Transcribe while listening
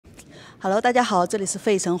Hello， 大家好，这里是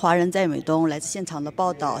费城华人在美东来自现场的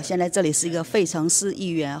报道。现在这里是一个费城市议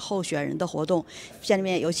员候选人的活动，下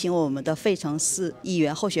面有请我们的费城市议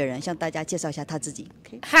员候选人向大家介绍一下他自己。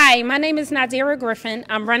Hi, my name is NADERAH GRIFFIN.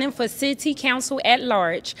 I'm running for City Council at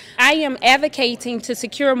large. I am advocating to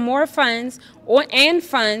secure more funds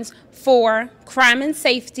for crime and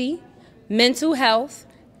safety, mental health,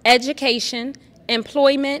 education,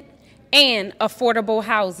 employment, and affordable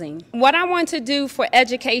housing. What I want to do for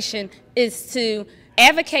education is to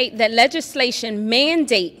advocate that legislation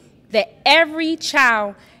mandate that every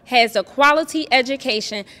child has a quality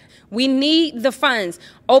education. We need the funds,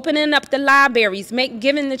 opening up the libraries,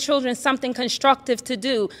 giving the children something constructive to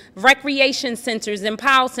do, recreation centers and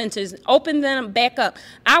POW centers, open them back up.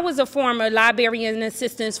 I was a former librarian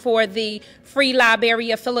assistant for the Free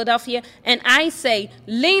Library of Philadelphia, and I say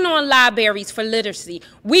lean on libraries for literacy.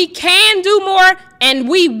 We can do more, and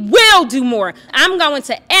we will do more. I'm going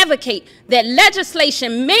to advocate that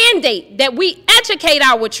legislation mandate that we educate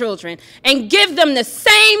our children and give them the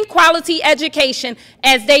same quality education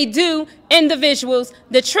as they do individuals,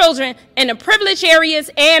 the children in the privileged areas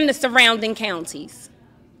and the surrounding counties.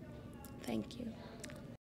 Thank you.